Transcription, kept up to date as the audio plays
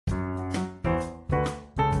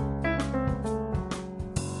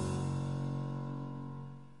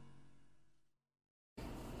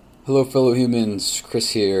Hello, fellow humans.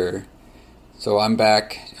 Chris here. So I'm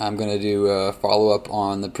back. I'm going to do a follow-up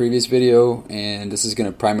on the previous video, and this is going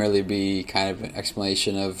to primarily be kind of an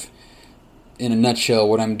explanation of, in a nutshell,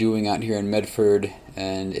 what I'm doing out here in Medford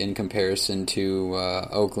and in comparison to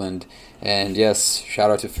Oakland. And yes, shout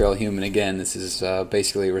out to Feral Human again. This is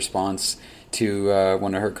basically a response to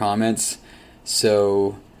one of her comments.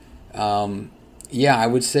 So, yeah, I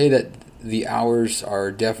would say that the hours are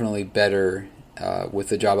definitely better with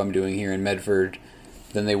the job I'm doing here in Medford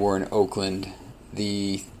than they were in Oakland.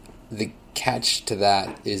 The catch to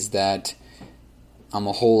that is that I'm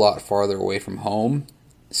a whole lot farther away from home,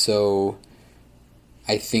 so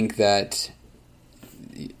I think that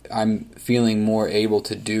I'm feeling more able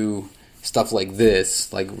to do stuff like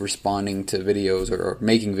this, like responding to videos or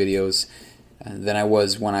making videos, than I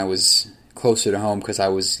was when I was closer to home, because I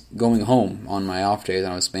was going home on my off days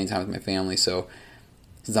and I was spending time with my family. So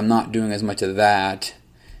since I'm not doing as much of that,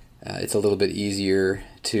 it's a little bit easier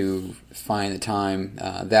to find the time.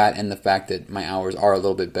 That and the fact that my hours are a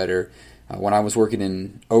little bit better. When I was working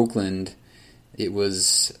in Oakland, it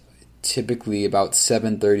was typically about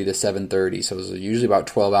 7:30 to 7:30, so it was usually about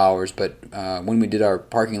 12 hours. But when we did our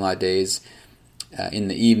parking lot days in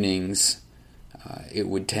the evenings, it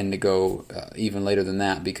would tend to go even later than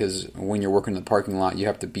that, because when you're working in the parking lot, you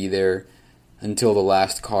have to be there until the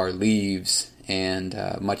last car leaves. And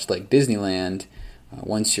much like Disneyland,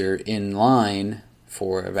 once you're in line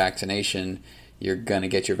for a vaccination, you're going to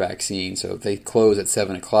get your vaccine. So if they close at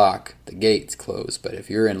 7 o'clock, the gates close. But if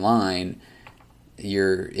you're in line,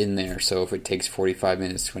 you're in there. So if it takes 45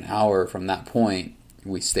 minutes to an hour from that point,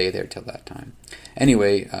 we stay there till that time.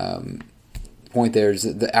 Anyway, point there is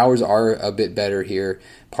that the hours are a bit better here.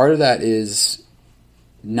 Part of that is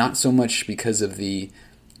not so much because of the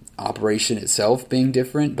operation itself being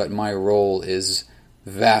different, but my role is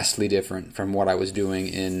vastly different from what I was doing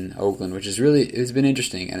in Oakland, which is really, it's been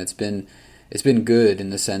interesting, and it's been good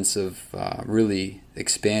in the sense of really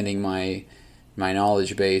expanding my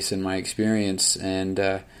knowledge base and my experience,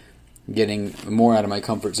 and getting more out of my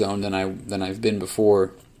comfort zone than I've been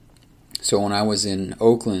before. So when I was in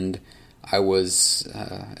Oakland, I was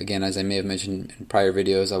again, as I may have mentioned in prior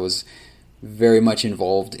videos, I was very much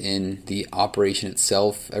involved in the operation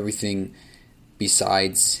itself, everything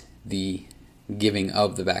besides the giving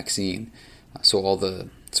of the vaccine. So all the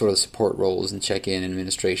sort of support roles and check-in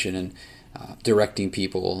administration and directing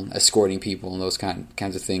people, escorting people, and those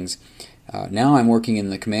kinds of things. Now I'm working in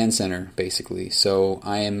the command center, basically. So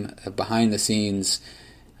I am behind the scenes,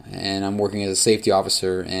 and I'm working as a safety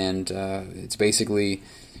officer, and it's basically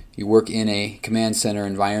you work in a command center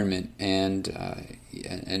environment, and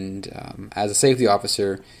as a safety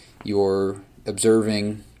officer, you're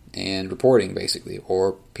observing and reporting, basically,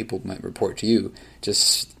 or people might report to you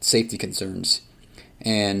just safety concerns.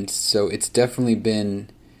 And so it's definitely been,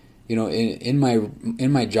 in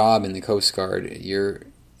my job in the Coast Guard, you're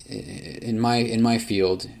in my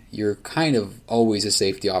field, you're kind of always a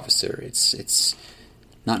safety officer. It's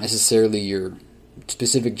not necessarily your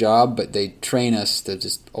specific job, but they train us to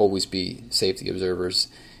just always be safety observers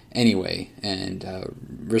anyway. And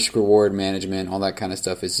risk reward management, all that kind of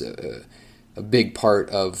stuff is a big part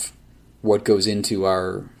of what goes into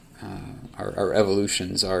our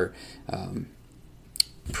evolutions, our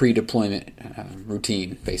pre-deployment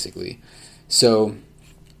routine, basically. So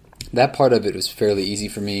that part of it was fairly easy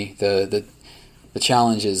for me. The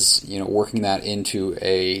challenge is, working that into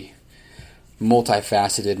a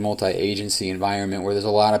multifaceted, multi-agency environment where there's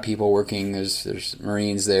a lot of people working. There's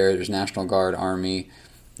Marines there, there's National Guard, Army,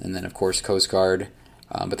 and then of course Coast Guard.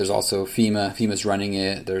 But there's also FEMA. FEMA's running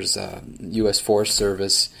it. There's U.S. Forest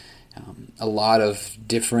Service. A lot of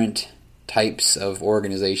different types of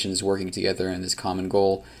organizations working together in this common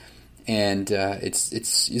goal, and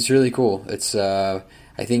it's really cool. It's I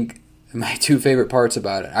think my two favorite parts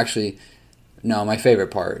about it. Actually, no, my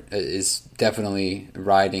favorite part is definitely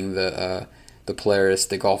riding the Polaris,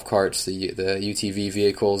 the golf carts, the UTV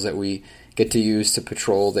vehicles that we get to use to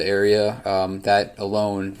patrol the area. That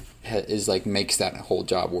alone is makes that whole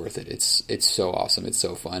job worth it. It's so awesome. It's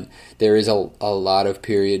so fun. There is a lot of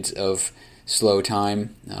periods of slow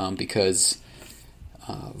time because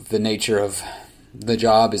the nature of the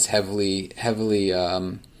job is heavily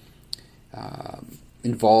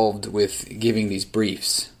involved with giving these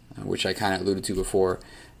briefs, which I kind of alluded to before,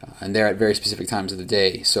 and they're at very specific times of the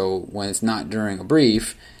day. So when it's not during a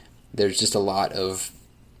brief, there's just a lot of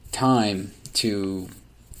time to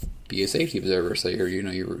be a safety observer. So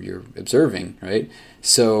you're observing, right?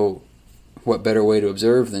 So what better way to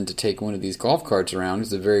observe than to take one of these golf carts around?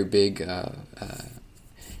 It's a very big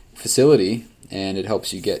facility, and it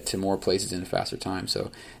helps you get to more places in a faster time. So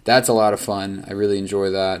that's a lot of fun. I really enjoy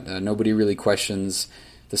that. Nobody really questions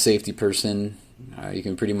the safety person. You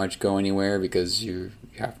can pretty much go anywhere because you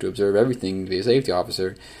have to observe everything to be a safety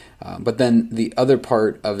officer. But then the other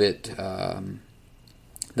part of it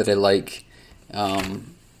that I like,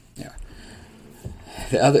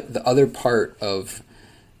 the other part of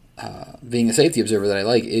being a safety observer that I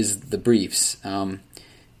like is the briefs.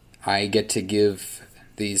 I get to give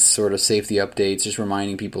these sort of safety updates, just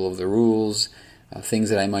reminding people of the rules, things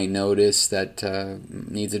that I might notice that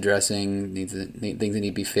needs addressing, things that need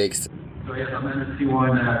to be fixed. So yes, I'm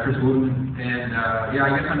MST1, Chris Wooten, and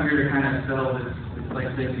I guess I'm here to kind of sell this like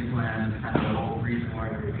safety plan, kind of the whole reason why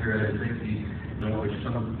we're here at safety, which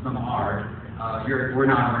some are. We're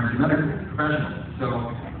not emergency medical professionals,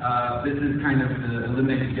 so this is kind of the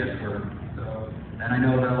eliminated guesswork. So, and I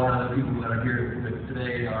know that a lot of the people that are here with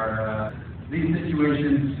today are these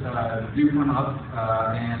situations do come up,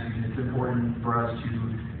 and it's important for us to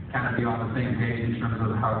kind of be on the same page in terms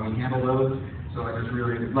of how we handle those. So I just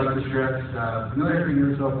really like to stress familiarizing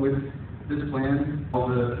yourself with this plan, all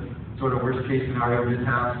the sort of worst case scenario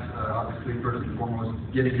mishaps, obviously first and foremost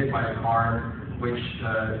getting hit by a car, which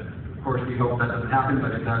of course we hope that doesn't happen,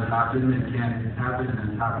 but it does happen, it can happen, and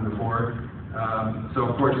it's happened before. So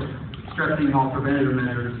of course stressing all preventative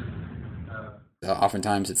measures.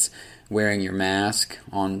 Oftentimes it's wearing your mask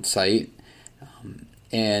on site.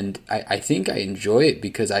 And I think I enjoy it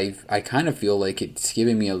because I kind of feel like it's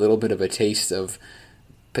giving me a little bit of a taste of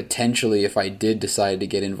potentially if I did decide to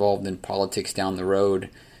get involved in politics down the road,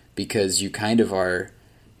 because you're kind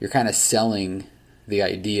of selling the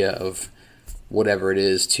idea of whatever it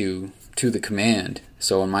is to the command.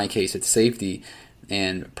 So in my case, it's safety,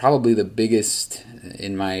 and probably the biggest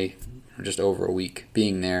in my just over a week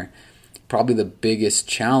being there, probably the biggest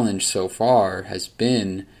challenge so far has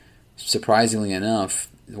been, surprisingly enough,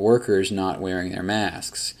 workers not wearing their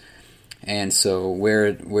masks. And so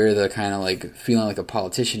where the kind of like feeling like a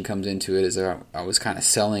politician comes into it is I was kind of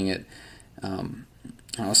selling it. I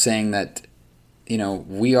was saying that,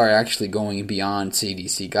 we are actually going beyond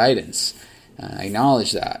CDC guidance. I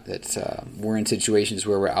acknowledge that we're in situations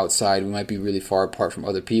where we're outside, we might be really far apart from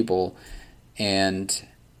other people, and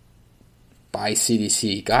by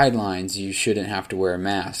CDC guidelines, you shouldn't have to wear a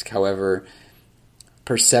mask. However,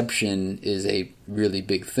 perception is a really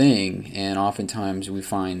big thing, and oftentimes we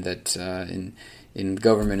find that in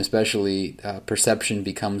government especially, perception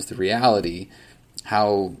becomes the reality.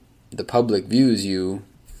 How the public views you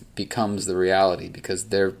becomes the reality, because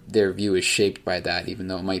their view is shaped by that, even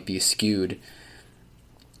though it might be skewed.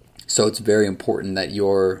 So it's very important that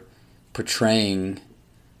you're portraying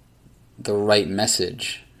the right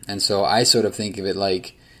message. And so I sort of think of it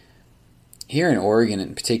like, here in Oregon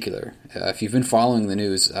in particular, if you've been following the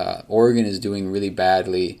news, Oregon is doing really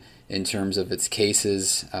badly in terms of its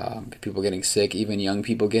cases, people getting sick, even young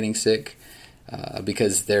people getting sick,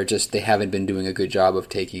 because they haven't been doing a good job of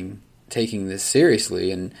taking this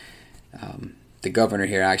seriously. And the governor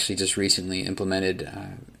here actually just recently implemented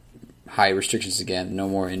high restrictions again, no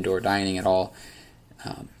more indoor dining at all.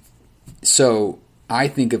 So I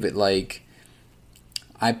think of it like,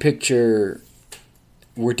 I picture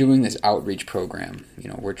we're doing this outreach program.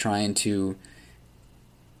 We're trying to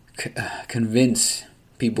convince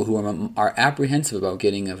people who are apprehensive about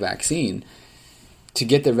getting a vaccine to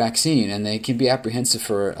get their vaccine, and they can be apprehensive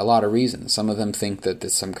for a lot of reasons. Some of them think that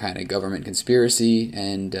there's some kind of government conspiracy,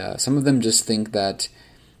 and some of them just think that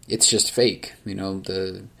it's just fake.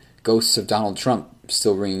 The ghosts of Donald Trump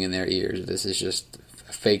still ringing in their ears. This is just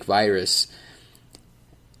a fake virus.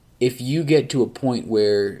 If you get to a point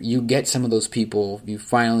where you get some of those people, you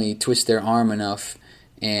finally twist their arm enough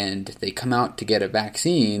and they come out to get a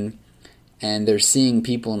vaccine, and they're seeing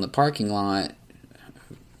people in the parking lot,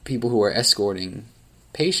 people who are escorting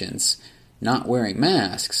patients, not wearing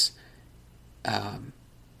masks,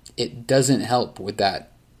 it doesn't help with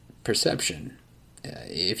that perception.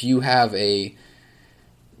 If you have a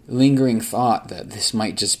lingering thought that this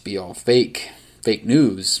might just be all fake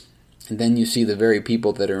news, and then you see the very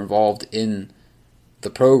people that are involved in the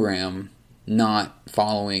program not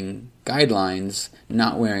following guidelines,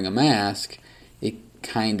 not wearing a mask, it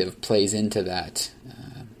kind of plays into that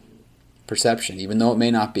perception, even though it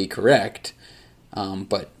may not be correct.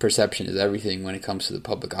 But perception is everything when it comes to the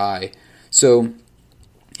public eye. So,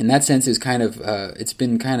 in that sense, it's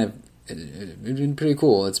been pretty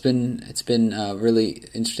cool. It's been a really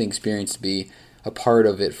interesting experience to be a part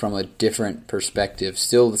of it from a different perspective.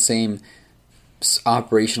 Still the same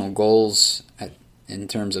operational goals in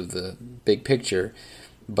terms of the big picture,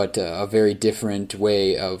 but a very different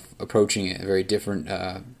way of approaching it, a very different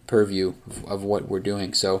purview of what we're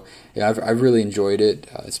doing. So yeah, I've really enjoyed it.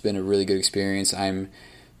 It's been a really good experience. I'm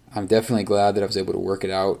definitely glad that I was able to work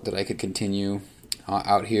it out, that I could continue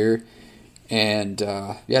out here. And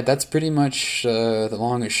yeah, that's pretty much the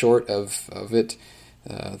long and short of it.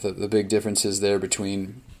 The big differences there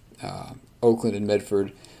between Oakland and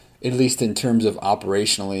Medford, at least in terms of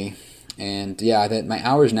operationally. And yeah, that my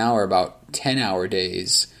hours now are about 10-hour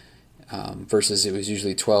days versus it was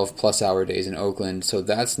usually 12+ hour days in Oakland. So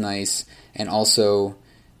that's nice. And also,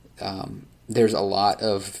 there's a lot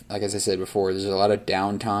of, like as I said before, there's a lot of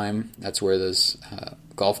downtime. That's where those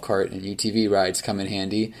golf cart and UTV rides come in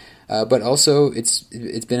handy. But also, it's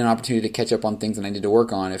been an opportunity to catch up on things that I need to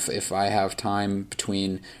work on. If I have time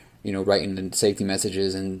between, writing the safety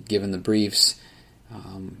messages and giving the briefs,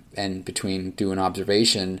 and between doing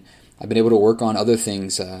observation, I've been able to work on other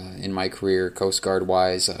things in my career, Coast Guard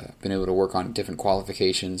wise. I've been able to work on different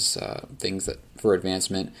qualifications, things that for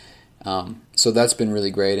advancement. So that's been really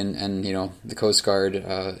great. And the Coast Guard,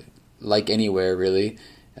 like anywhere really,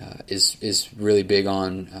 is really big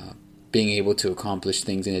on being able to accomplish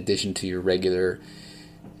things in addition to your regular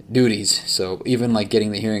duties. So even like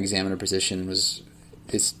getting the hearing examiner position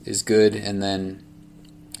is good, and then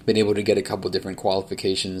been able to get a couple different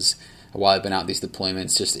qualifications while I've been out these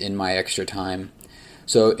deployments just in my extra time.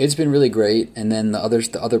 So it's been really great. And then the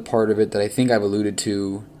other part of it that I think I've alluded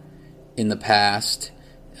to in the past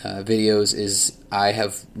videos is I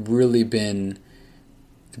have really been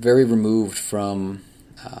very removed from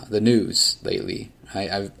the news lately.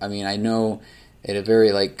 I know in a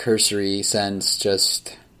very like cursory sense,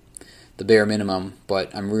 just the bare minimum,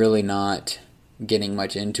 but I'm really not getting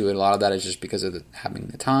much into it. A lot of that is just because of having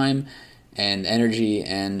the time and energy,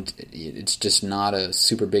 and it's just not a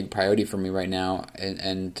super big priority for me right now.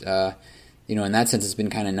 And in that sense, it's been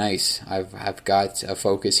kind of nice. I've got a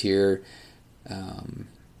focus here.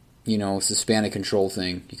 It's the span of control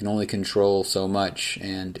thing. You can only control so much,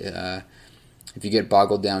 and if you get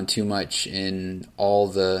boggled down too much in all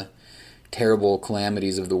the terrible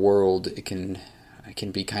calamities of the world, it can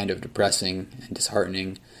be kind of depressing and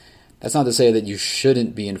disheartening. That's not to say that you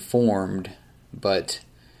shouldn't be informed, but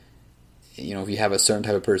if you have a certain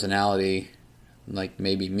type of personality, like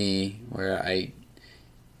maybe me, where I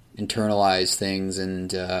internalize things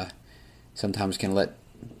and sometimes can let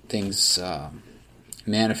things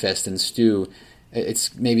manifest and stew,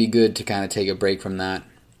 it's maybe good to kind of take a break from that.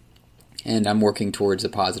 And I'm working towards a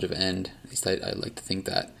positive end. At least I like to think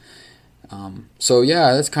that. So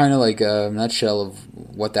yeah, that's kind of like a nutshell of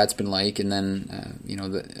what that's been like. And then,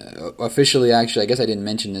 officially, actually, I guess I didn't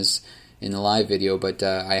mention this in the live video, but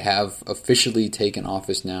I have officially taken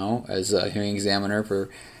office now as a hearing examiner for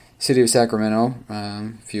City of Sacramento.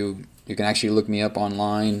 If you can actually look me up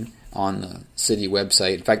online on the city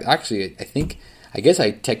website. In fact, actually, I guess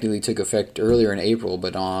I technically took effect earlier in April,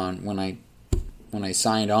 but when I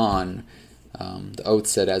signed on, the oath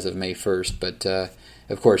said as of May 1st, but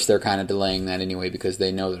of course they're kind of delaying that anyway because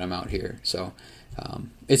they know that I'm out here. So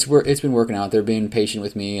it's been working out. They're being patient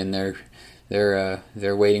with me, and they're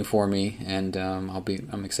waiting for me, and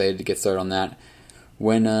I'm excited to get started on that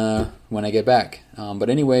when I get back. But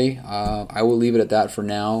anyway, I will leave it at that for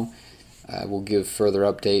now. I will give further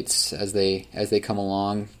updates as they come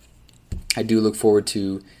along. I do look forward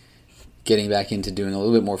to getting back into doing a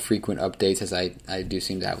little bit more frequent updates, as I do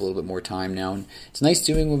seem to have a little bit more time now. And it's nice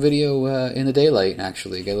doing a video in the daylight,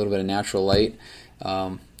 actually. Get a little bit of natural light.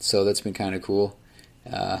 So that's been kind of cool.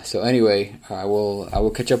 So anyway, I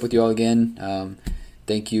will catch up with you all again.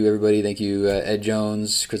 Thank you, everybody. Thank you, Ed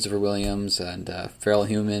Jones, Christopher Williams, and Feral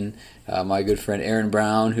Human. My good friend Aaron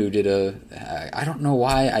Brown, who did I don't know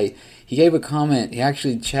why, he gave a comment. He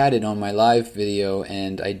actually chatted on my live video,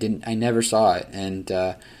 and I never saw it. And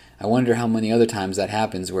I wonder how many other times that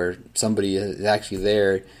happens where somebody is actually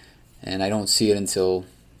there and I don't see it until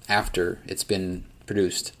after it's been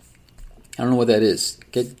produced. I don't know what that is.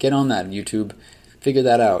 Get on that, YouTube. Figure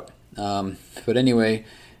that out. But anyway,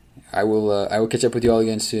 I will catch up with you all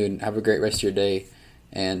again soon. Have a great rest of your day,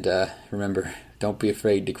 and remember, don't be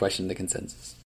afraid to question the consensus.